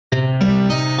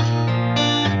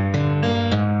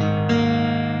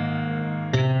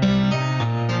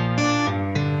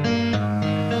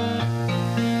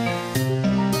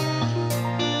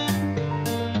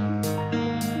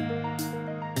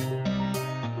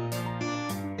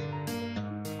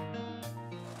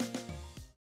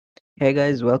Hey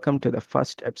guys, welcome to the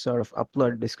first episode of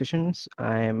Upload Discussions.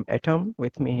 I'm Atom.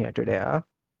 With me here today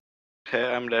Hey,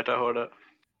 I'm Data Hoarder.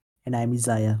 And I'm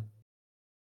Isaiah.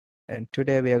 and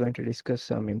today we are going to discuss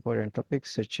some important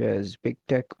topics such as big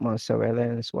tech, mass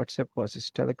surveillance, WhatsApp versus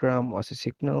Telegram versus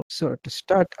Signal. So to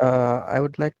start, I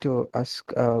would like to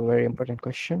ask a very important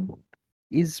question.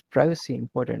 Is privacy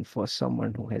important for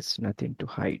someone who has nothing to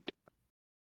hide?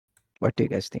 What do you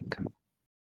guys think?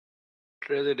 It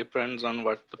really depends on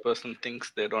what the person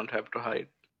thinks they don't have to hide.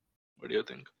 What do you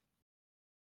think?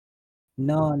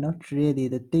 No, not really.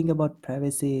 The thing about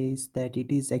privacy is that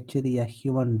it is actually a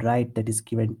human right that is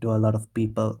given to a lot of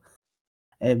people.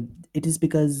 It is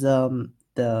because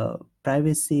the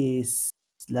privacy is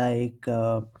like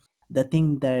the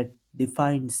thing that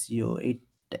defines you. It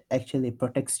actually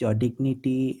protects your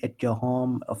dignity at your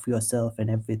home, of yourself,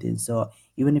 and everything. So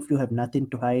even if you have nothing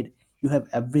to hide, you have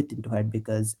everything to hide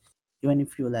because even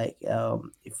if you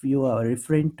if you are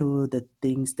referring to the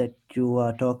things that you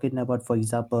are talking about, for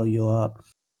example, your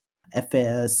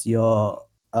affairs, your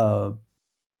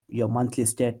monthly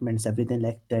statements, everything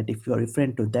like that. If you are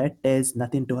referring to that, there's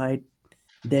nothing to hide.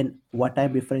 Then what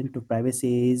I'm referring to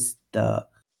privacy is the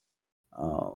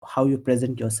how you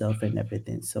present yourself and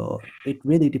everything. So it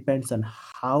really depends on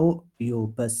how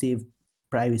you perceive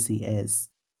privacy as.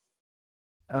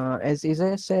 As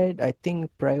Isaiah said, I think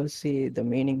privacy, the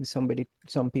meaning some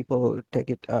people take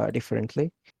it differently.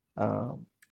 Um,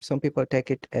 some people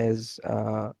take it as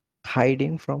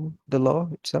hiding from the law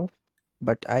itself,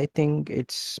 but I think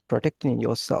it's protecting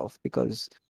yourself because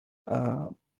uh,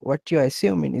 what you're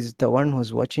assuming is the one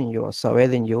who's watching you or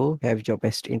surveilling you have your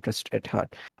best interest at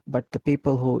heart. But the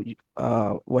people who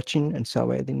are watching and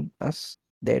surveilling us,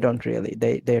 they don't really.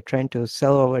 They're trying to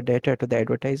sell our data to the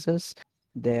advertisers.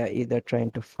 They're either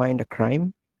trying to find a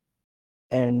crime,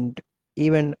 and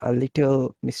even a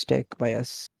little mistake by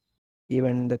us,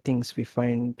 even the things we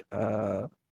find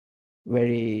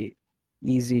very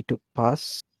easy to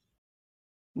pass,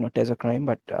 not as a crime,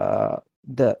 but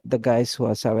the guys who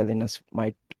are surveilling us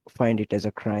might find it as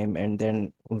a crime, and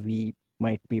then we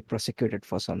might be prosecuted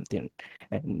for something.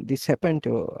 And this happened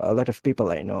to a lot of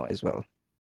people I know as well.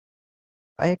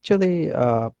 I actually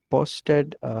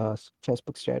posted a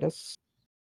Facebook status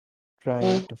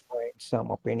trying to find some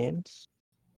opinions.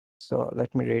 So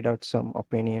let me read out some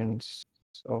opinions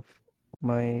of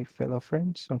my fellow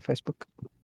friends on Facebook.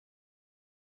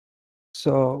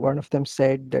 So one of them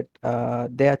said that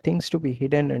there are things to be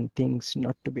hidden and things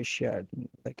not to be shared.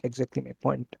 Like exactly my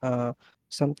point.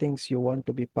 Some things you want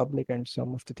to be public, and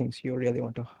some of the things you really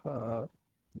want to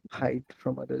hide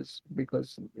from others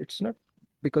because it's not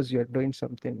because you're doing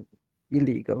something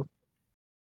illegal.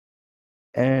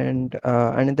 And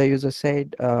another user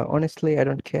said, honestly, I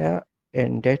don't care.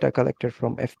 And data collected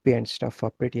from FB and stuff are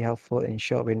pretty helpful in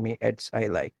showing me ads I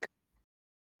like.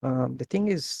 The thing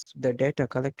is, the data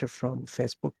collected from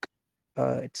Facebook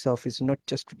itself is not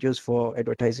just used for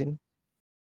advertising.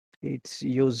 It's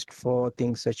used for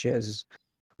things such as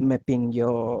mapping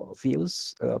your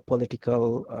views,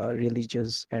 political,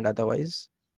 religious, and otherwise.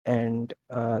 And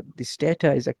this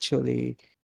data is actually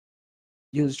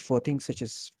used for things such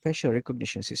as facial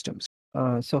recognition systems.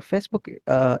 So Facebook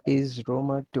is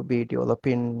rumored to be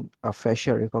developing a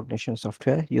facial recognition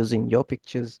software using your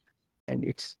pictures, and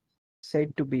it's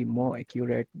said to be more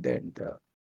accurate than the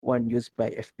one used by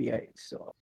FBI.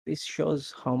 So this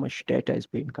shows how much data is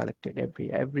being collected.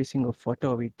 Every single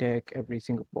photo we take, every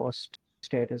single post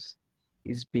status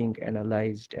is being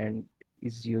analyzed and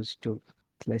is used to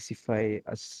classify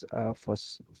us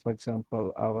for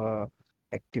example, our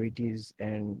activities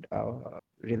and our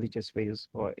religious views,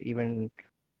 or even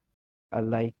a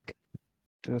like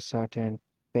to a certain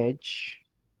page.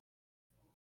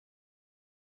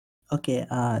 Okay,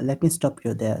 let me stop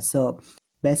you there. So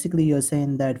basically, you're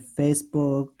saying that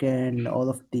Facebook and all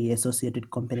of the associated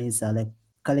companies are like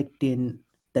collecting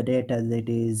the data that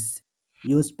is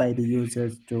used by the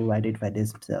users to identify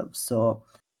themselves. So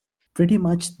pretty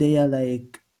much they are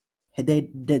like they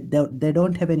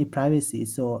don't have any privacy.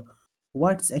 So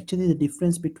what's actually the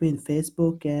difference between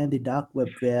Facebook and the dark web,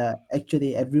 where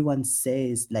actually everyone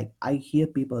says, like, I hear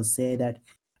people say that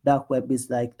dark web is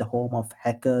like the home of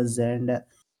hackers, and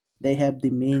they have the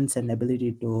means and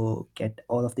ability to get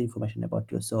all of the information about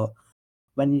you. So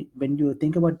when you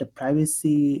think about the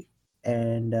privacy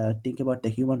and think about the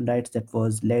human rights that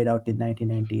was laid out in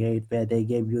 1998, where they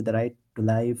gave you the right to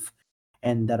life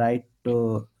and the right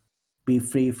to be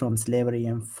free from slavery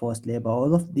and forced labor,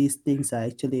 all of these things are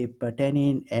actually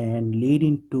pertaining and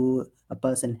leading to a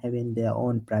person having their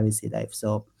own privacy life.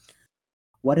 So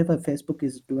whatever Facebook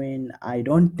is doing, I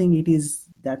don't think it is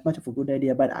that much of a good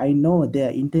idea. But I know their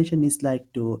intention is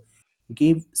like to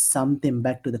give something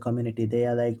back to the community. They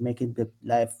are like making the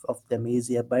life of them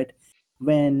easier. But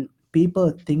when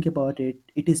people think about it,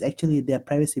 it is actually their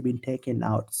privacy being taken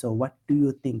out. So what do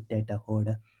you think, data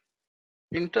holder?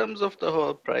 In terms of the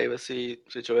whole privacy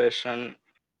situation,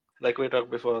 like we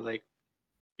talked before, like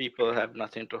people have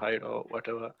nothing to hide or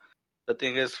whatever. The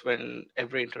thing is, when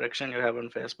every interaction you have on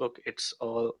Facebook, it's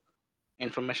all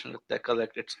information that they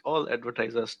collect. It's all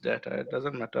advertisers' data. It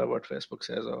doesn't matter what Facebook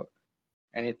says or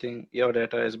anything. Your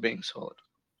data is being sold.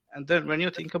 And then when you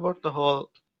think about the whole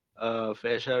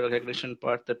facial recognition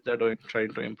part that they're doing,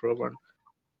 trying to improve on,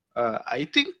 I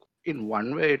think in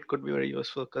one way it could be very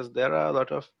useful because there are a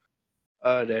lot of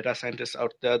data scientists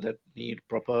out there that need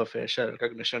proper facial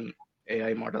recognition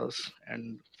AI models,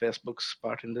 and Facebook's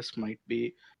part in this might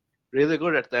be really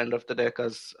good at the end of the day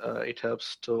because it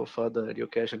helps to further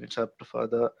education, it's helped to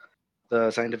further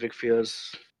the scientific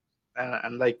fields,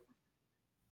 and like,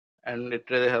 and it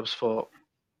really helps for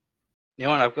new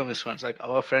and upcoming ones. Like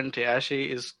our friend Tayashi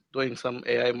is doing some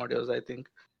AI modules, I think,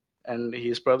 and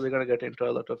he's probably going to get into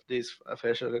a lot of these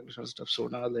facial recognition stuff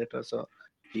sooner or later. So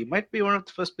he might be one of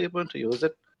the first people to use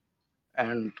it.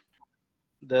 And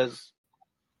there's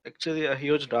actually a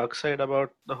huge dark side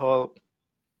about the whole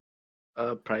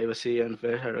privacy and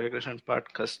facial recognition part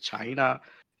because China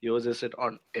uses it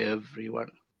on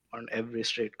everyone, on every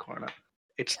street corner.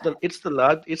 It's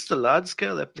the large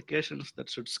scale applications that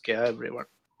should scare everyone.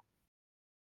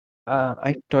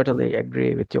 I totally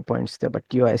agree with your points there, but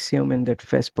you are assuming that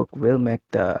Facebook will make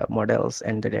the models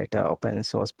and the data open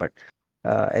source. But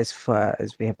as far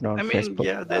as we have known, I mean, Facebook,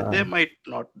 yeah, they might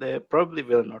not, they probably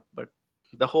will not, but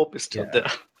the hope is still yeah,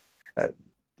 there. uh,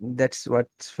 that's what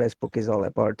Facebook is all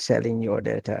about, selling your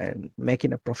data and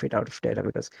making a profit out of data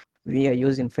because we are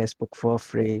using Facebook for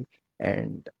free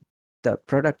and the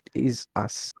product is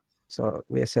us. So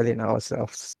we are selling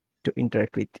ourselves to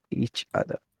interact with each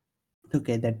other.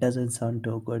 Okay, that doesn't sound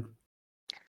too good.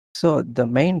 So the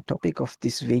main topic of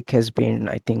this week has been,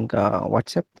 I think,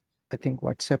 WhatsApp. I think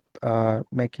WhatsApp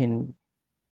making,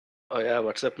 Oh yeah,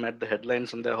 WhatsApp met the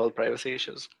headlines on their whole privacy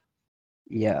issues.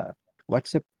 yeah,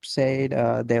 WhatsApp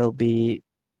said they'll be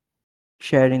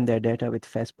sharing their data with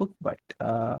Facebook. But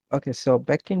okay, so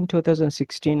back in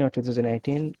 2016 or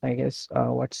 2018, I guess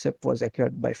WhatsApp was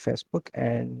acquired by Facebook,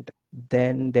 and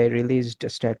then they released a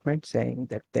statement saying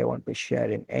that they won't be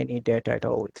sharing any data at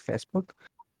all with Facebook.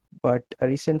 But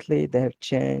recently, they have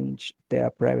changed their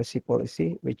privacy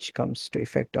policy, which comes to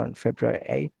effect on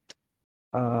February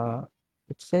 8th. Uh,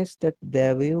 it says that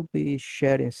they will be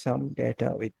sharing some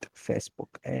data with Facebook,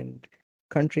 and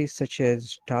countries such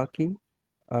as Turkey,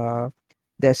 uh,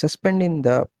 they're suspending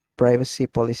the privacy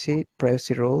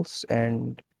rules,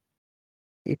 and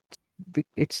it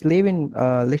it's leaving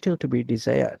little to be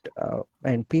desired.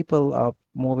 And people are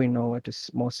moving over to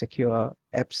more secure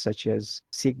apps such as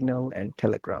Signal and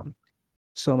Telegram.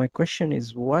 So my question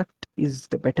is, what is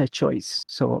the better choice?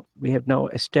 So we have now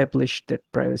established that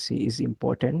privacy is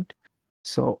important.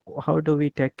 So how do we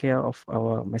take care of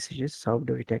our messages? How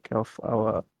do we take care of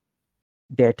our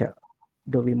data?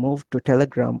 Do we move to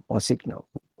Telegram or Signal?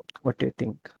 What do you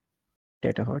think,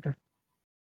 data hoarder?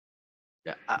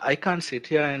 Yeah, I can't sit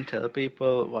here and tell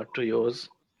people what to use.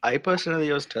 I personally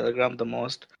use Telegram the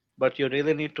most, but you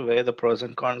really need to weigh the pros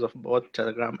and cons of both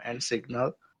Telegram and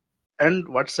Signal and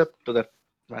WhatsApp to that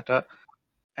matter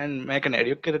and make an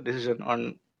educated decision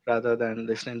on rather than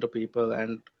listening to people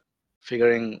and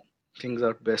figuring things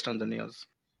out based on the news.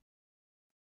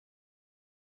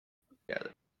 Yeah,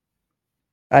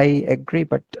 I agree,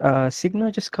 but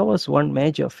Signal just covers one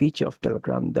major feature of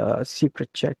Telegram, the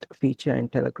secret chat feature in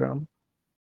Telegram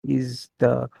is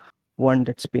the one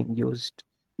that's being used.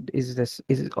 Is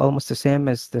almost the same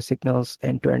as the Signal's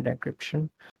end-to-end encryption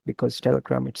because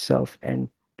Telegram itself and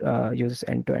uses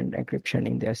end-to-end encryption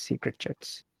in their secret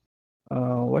chats. yeah,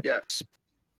 What's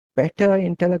better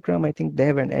in Telegram? I think they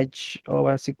have an edge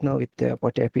over Signal with their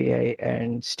bot API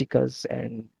and stickers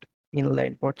and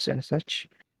inline bots and such.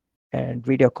 And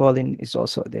video calling is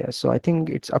also there. So I think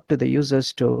it's up to the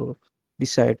users to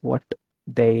decide what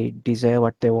they desire,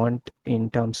 what they want in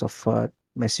terms of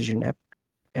messaging app.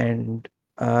 And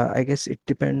I guess it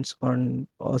depends on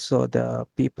also the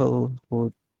people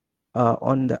who are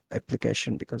on the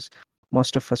application because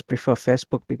most of us prefer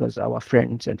Facebook because our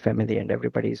friends and family and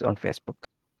everybody is on Facebook.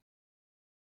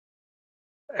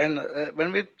 and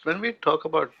when we talk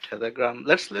about Telegram,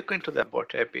 let's look into the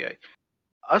bot API.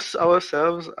 Us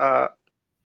ourselves are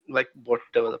like bot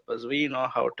developers. We know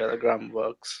how Telegram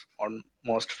works on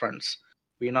most fronts.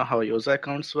 We know how user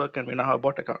accounts work and we know how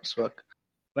bot accounts work.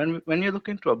 When you look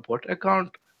into a bot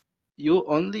account, you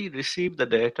only receive the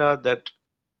data that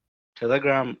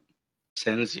Telegram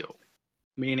sends you.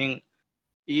 Meaning,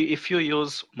 if you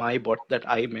use my bot that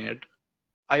I made,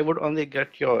 I would only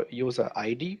get your user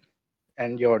ID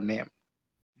and your name.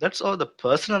 That's all the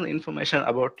personal information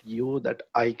about you that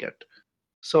I get.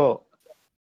 So,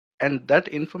 and that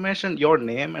information, your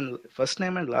name and first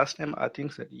name and last name are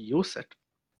things that you set.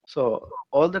 So,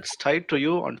 all that's tied to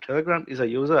you on Telegram is a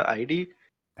user ID,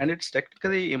 and it's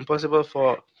technically impossible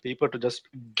for people to just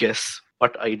guess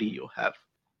what ID you have.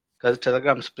 Because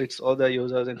Telegram splits all their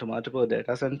users into multiple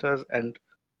data centers, and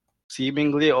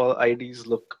seemingly all IDs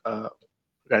look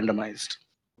randomized.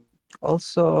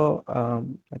 Also,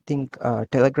 I think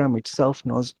Telegram itself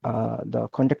knows the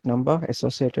contact number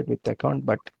associated with the account,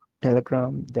 but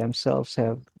Telegram themselves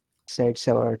have said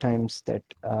several times that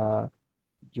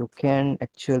you can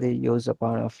actually use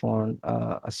upon a phone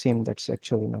a SIM that's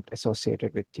actually not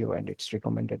associated with you, and it's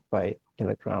recommended by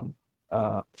Telegram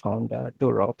founder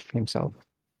Durov himself.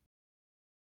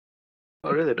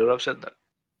 Oh, really? Durov said that.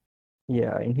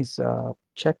 Yeah, in his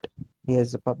chat, he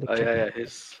has a public Oh, chat. yeah, yeah.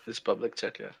 His public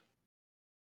chat, yeah.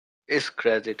 It's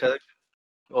crazy.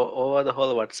 Over the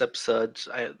whole WhatsApp surge,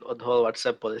 the whole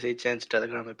WhatsApp policy change,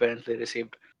 Telegram apparently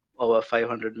received over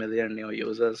 500 million new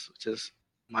users, which is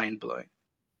mind blowing.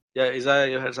 Yeah, Isaiah,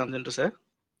 you had something to say?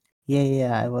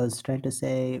 Yeah, I was trying to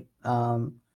say,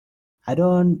 I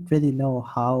don't really know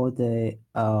how the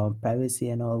privacy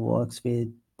and all works with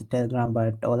the Telegram,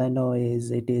 but all I know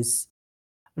is it is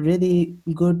really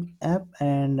good app,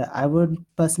 and I would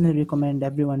personally recommend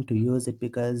everyone to use it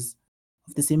because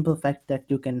of the simple fact that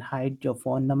you can hide your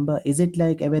phone number. Is it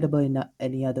like available in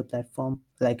any other platform,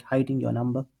 like hiding your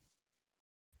number?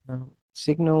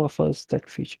 Signal offers that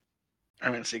feature. I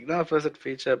mean, Signal offers that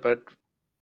feature, but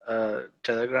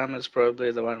Telegram is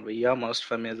probably the one we are most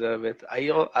familiar with. I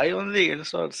only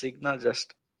installed Signal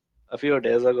just a few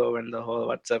days ago when the whole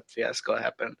WhatsApp fiasco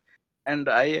happened, and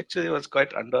I actually was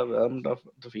quite underwhelmed of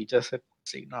the features that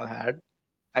Signal had.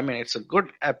 I mean, it's a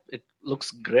good app. It looks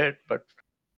great, but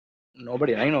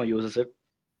nobody I know uses it.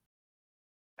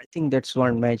 I think that's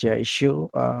one major issue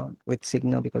with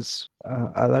Signal because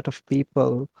a lot of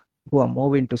people who are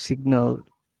moving to Signal,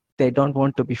 they don't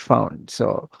want to be found.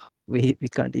 So we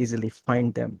can't easily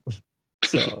find them.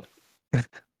 So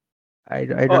I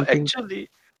Oh, don't think.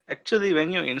 actually,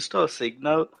 when you install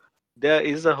Signal, there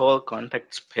is a whole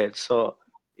contacts page. So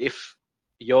if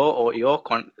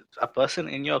a person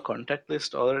in your contact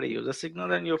list already uses Signal,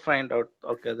 then you find out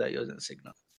okay they're using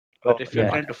Signal. Oh But if you're yeah,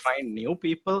 trying to Nice, find new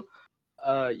people,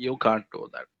 you can't do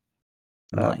that.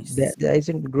 nice. there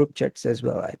isn't group chats as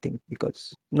well. I think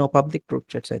because no public group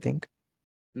chats. I think,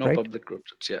 No right? public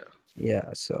groups. Yeah,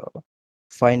 Yeah. So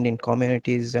finding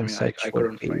communities I and mean, I such would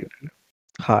couldn't be find it.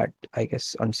 hard, I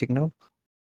guess, on Signal.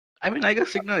 I mean, I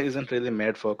guess Signal isn't really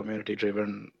made for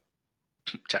community-driven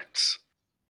chats.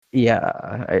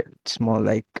 Yeah, it's more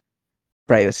like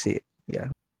privacy. Yeah.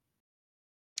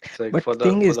 It's like But for the the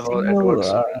thing for is, the whole Signal, Edward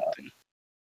Snowden thing.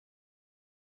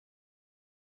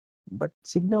 but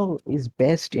Signal is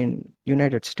based in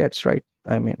United States, right?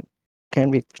 I mean,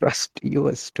 can we trust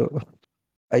US to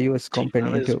a US Signal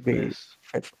company is to be best.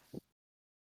 faithful?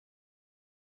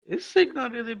 Is Signal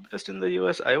really best in the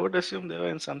US? I would assume they were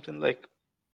in something like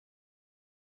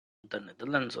the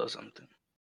Netherlands or something.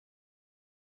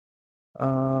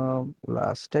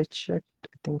 Last I checked,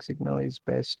 I think Signal is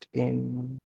based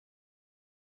in.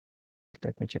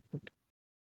 Let me check it.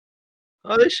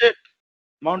 Holy shit!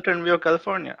 Mountain View,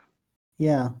 California.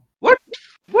 Yeah, What?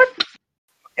 What?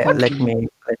 Yeah, let California.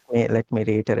 me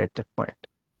reiterate that point.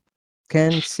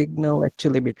 Can Signal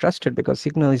actually be trusted because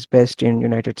Signal is based in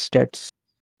United States,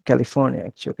 California,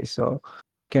 actually? So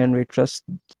can we trust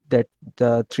that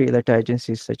the three-letter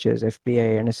agencies such as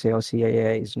FBI, NSA, or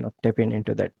CIA is not tapping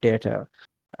into that data?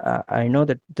 I know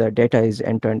that the data is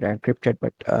end-to-end encrypted,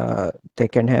 but they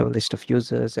can have a list of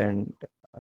users and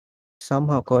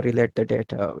somehow correlate the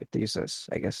data with the users,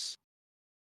 I guess.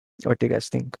 What do you guys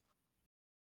think?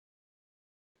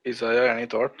 Isaiah, any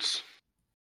thoughts?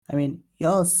 I mean,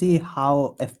 y'all see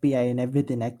how FBI and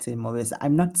everything acts in movies.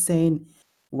 I'm not saying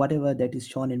whatever that is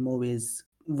shown in movies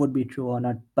would be true or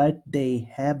not, but they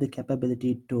have the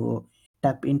capability to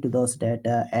tap into those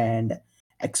data and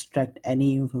extract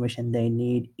any information they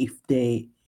need if they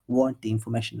want the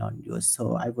information on you.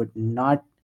 So I would not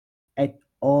at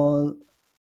all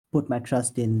put my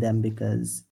trust in them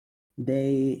because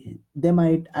they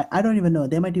might I don't even know,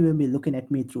 they might even be looking at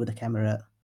me through the camera.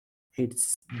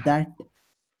 It's that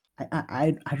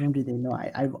I don't really know.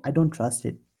 I don't trust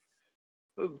it.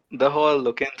 The whole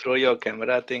looking through your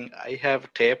camera thing, I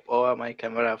have tape over my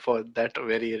camera for that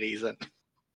very reason.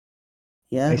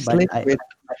 Yeah, I sleep with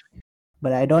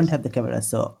but I I don't have the camera,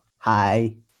 so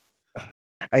hi.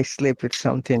 I sleep with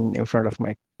something in front of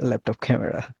my laptop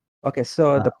camera. Okay,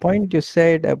 so Uh, the point you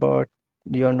said about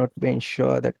you're not being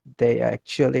sure that they are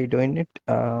actually doing it,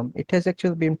 it has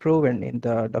actually been proven in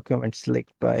the documents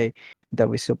leaked by the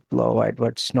whistleblower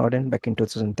Edward Snowden back in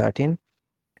 2013.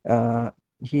 Uh,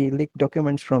 he leaked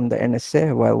documents from the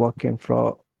NSA while working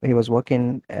for he was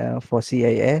working for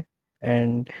CIA,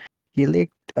 and he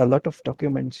leaked a lot of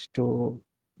documents to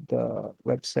the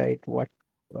website what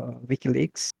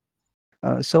WikiLeaks.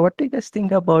 So, what do you guys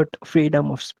think about freedom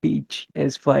of speech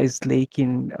as far as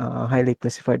leaking highly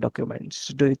classified documents?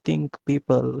 Do you think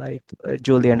people like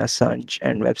Julian Assange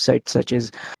and websites such as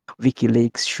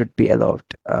WikiLeaks should be allowed?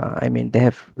 I mean, they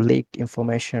have leaked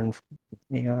information,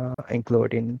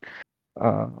 including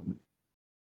um,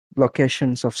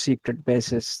 locations of secret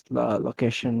bases,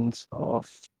 locations of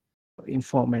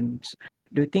informants.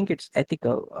 Do you think it's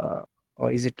ethical,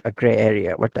 or is it a gray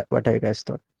area? What are you guys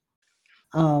thought?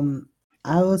 um,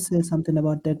 I will say something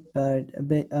about that,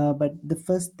 but the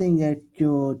first thing that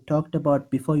you talked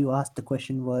about before you asked the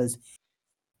question was,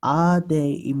 are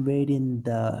they invading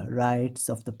the rights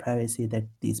of the privacy that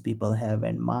these people have?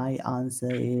 And my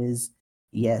answer is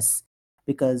yes,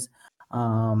 because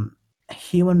um,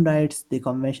 human rights, the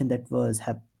convention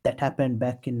that happened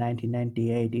back in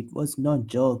 1998, it was no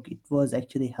joke. It was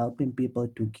actually helping people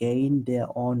to gain their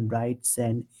own rights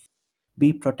and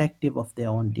be protective of their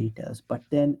own details. But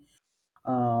then,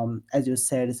 as you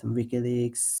said, some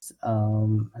WikiLeaks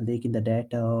leaking the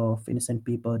data of innocent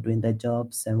people doing their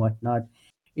jobs and whatnot,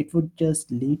 it would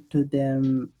just lead to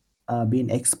them being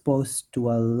exposed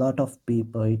to a lot of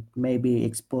people. It may be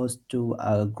exposed to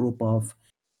a group of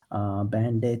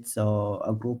bandits or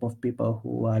a group of people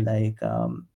who are like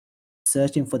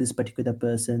searching for this particular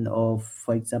person, or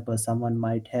for example, someone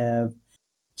might have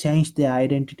changed their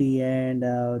identity and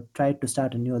tried to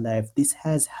start a new life. This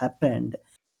has happened,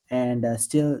 and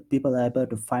still people are able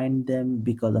to find them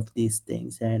because of these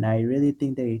things. And I really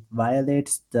think that it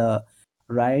violates the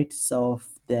rights of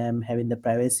them having the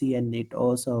privacy, and it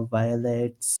also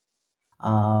violates,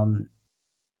 um,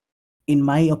 in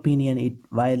my opinion, it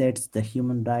violates the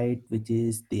human right, which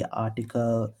is the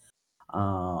article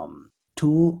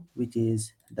 2, which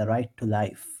is the right to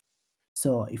life.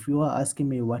 So if you are asking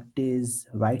me what is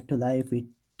right to life,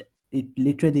 it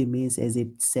literally means, as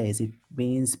it says, it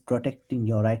means protecting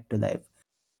your right to life.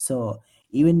 So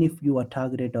even if you are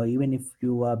targeted, or even if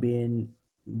you are being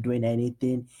doing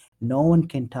anything, no one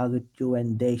can target you,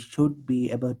 and they should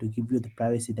be able to give you the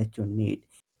privacy that you need.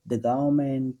 The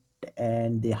government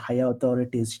and the higher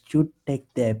authorities should take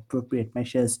the appropriate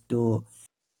measures to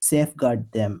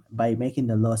safeguard them by making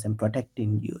the laws and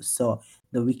protecting you. So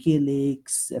the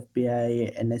WikiLeaks,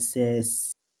 FBI,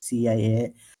 NSS,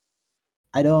 CIA,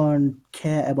 I don't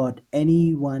care about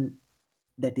anyone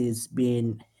that is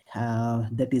being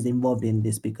that is involved in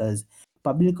this, because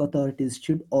public authorities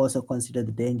should also consider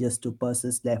the dangers to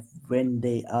persons left when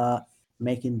they are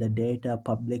making the data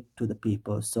public to the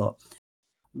people. So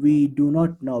we do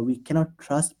not know, we cannot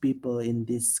trust people in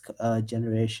this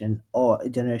generation or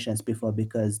generations before,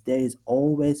 because there is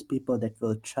always people that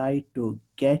will try to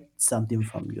get something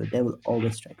from you. They will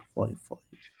always try to fall for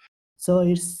you. So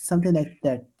it's something like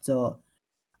that. So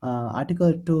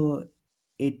article 2,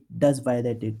 it does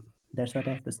violate it. That's what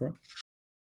I have to say.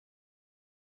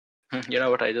 You know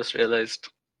what? I just realized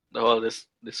the whole this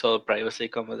whole privacy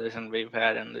conversation we've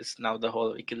had, and this now the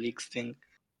whole WikiLeaks thing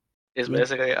is Yep.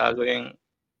 basically arguing.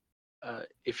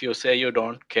 If you say you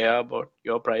don't care about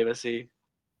your privacy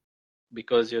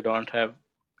because you don't have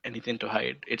anything to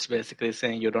hide, it's basically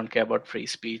saying you don't care about free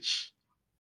speech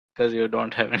because you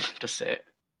don't have anything to say.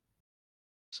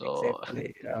 So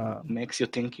Exactly. makes you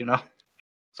think, you know.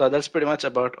 So that's pretty much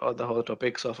about all the whole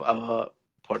topics of our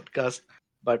podcast.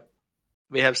 But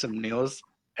we have some news.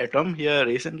 Atom here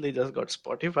recently just got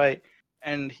Spotify,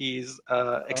 and he's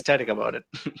ecstatic about it.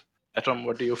 Atom,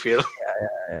 what do you feel?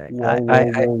 Whoa, whoa,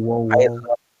 whoa, whoa, I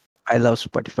whoa. I love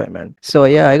Spotify, man. So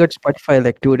yeah, I got Spotify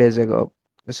like 2 days ago.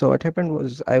 So what happened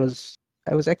was I was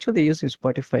actually using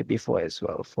Spotify before as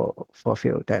well for a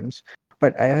few times,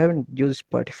 but I haven't used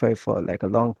Spotify for like a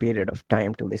long period of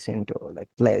time to listen to like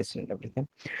playlists and everything.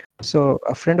 So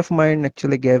a friend of mine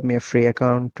actually gave me a free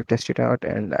account to test it out,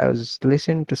 and I was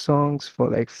listening to songs for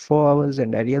like 4 hours,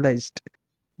 and I realized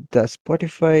the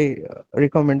Spotify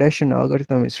recommendation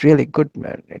algorithm is really good,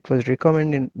 man. It was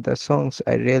recommending the songs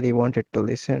I really wanted to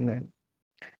listen, and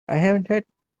I haven't had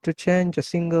to change a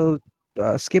single,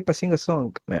 skip a single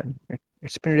song, man.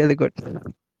 It's been really good.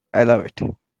 I love it.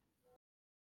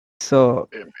 So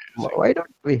Amazing. why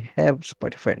don't we have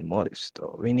Spotify and Mollies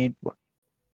though? We need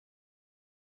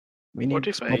Spotify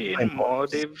Spotify in and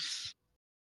Mollies. Maldives.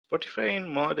 Spotify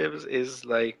in Maldives is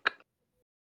like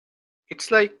it's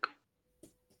like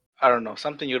I don't know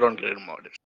something you don't get in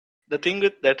Maldives. The thing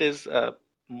with that is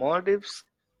Maldives.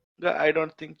 I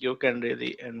don't think you can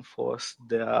really enforce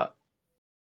their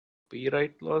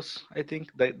copyright laws. I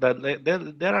think that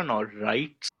there are no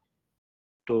rights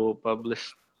to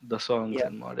publish the songs Yeah,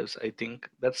 in Maldives. I think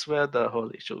that's where the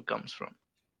whole issue comes from.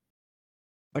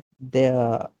 but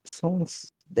their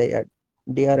songs they are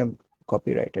DRM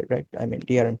copyrighted, right? I mean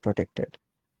DRM protected.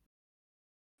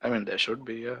 I mean, there should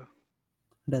be, yeah.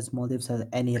 Does Maldives have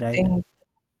any I right? think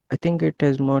I think it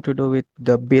has more to do with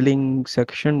the billing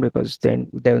section because then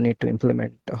they'll need to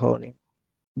implement a whole new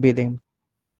billing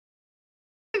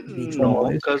Which from No, one?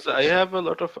 Mollies. because I have a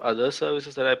lot of other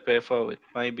services that I pay for with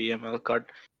my BML card,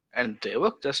 and they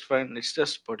work just fine. It's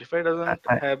just Spotify doesn't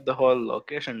I, have the whole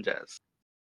location jazz.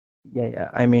 Yeah, yeah.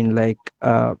 I mean, like,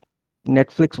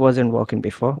 Netflix wasn't working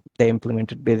before they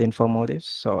implemented billing for movies,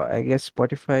 so I guess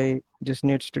Spotify just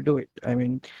needs to do it. I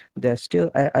mean, there's still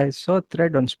I saw a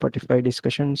thread on Spotify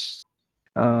discussions,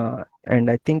 and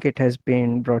I think it has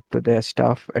been brought to their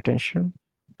staff attention.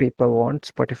 People want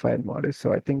Spotify and models,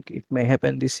 so I think it may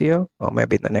happen this year or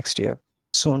maybe the next year.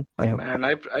 Soon, I hope. Man,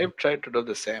 I've tried to do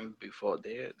the same before.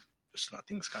 Just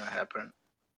nothing's gonna happen.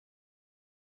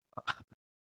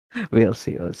 We'll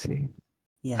see, we'll see.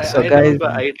 Yeah, I, So, I that guys, remember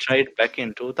I tried back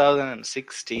in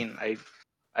 2016.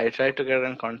 I tried to get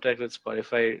in contact with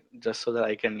Spotify just so that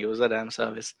I can use the damn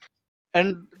service.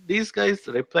 And these guys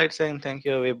replied saying, "Thank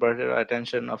you. We brought it to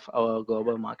attention of our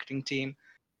global marketing team,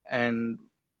 and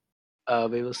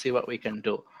we will see what we can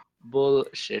do."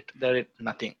 Bullshit. There is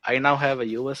nothing. I now have a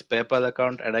US PayPal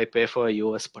account and I pay for a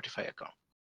US Spotify account.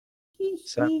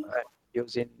 so I'm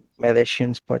using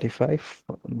Malaysian Spotify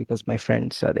because my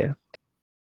friends are there.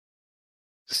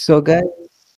 So, guys,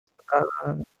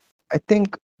 uh, I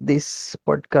think this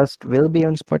podcast will be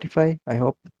on Spotify. I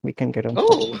hope we can get on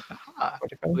Oh,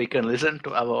 Spotify. we can listen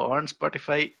to our own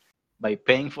Spotify by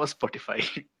paying for Spotify.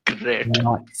 Great.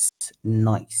 nice,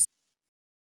 nice.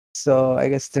 So, I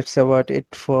guess that's about it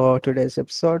for today's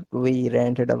episode. We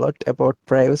ranted a lot about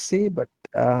privacy, but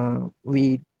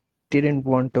we didn't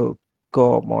want to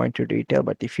go more into detail.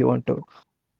 But if you want to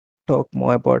talk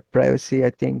more about privacy,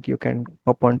 I think you can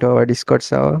hop onto our Discord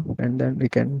server and then we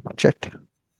can chat.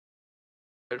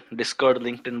 Discord,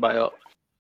 LinkedIn bio.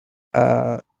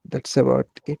 Uh, that's about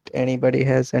it. Anybody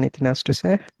has anything else to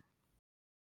say?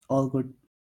 All good.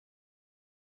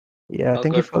 Yeah, All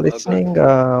thank you good. for All good.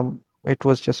 listening. It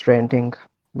was just ranting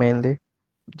mainly,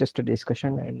 just a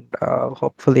discussion, and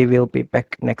hopefully we'll be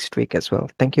back next week as well.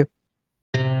 Thank you.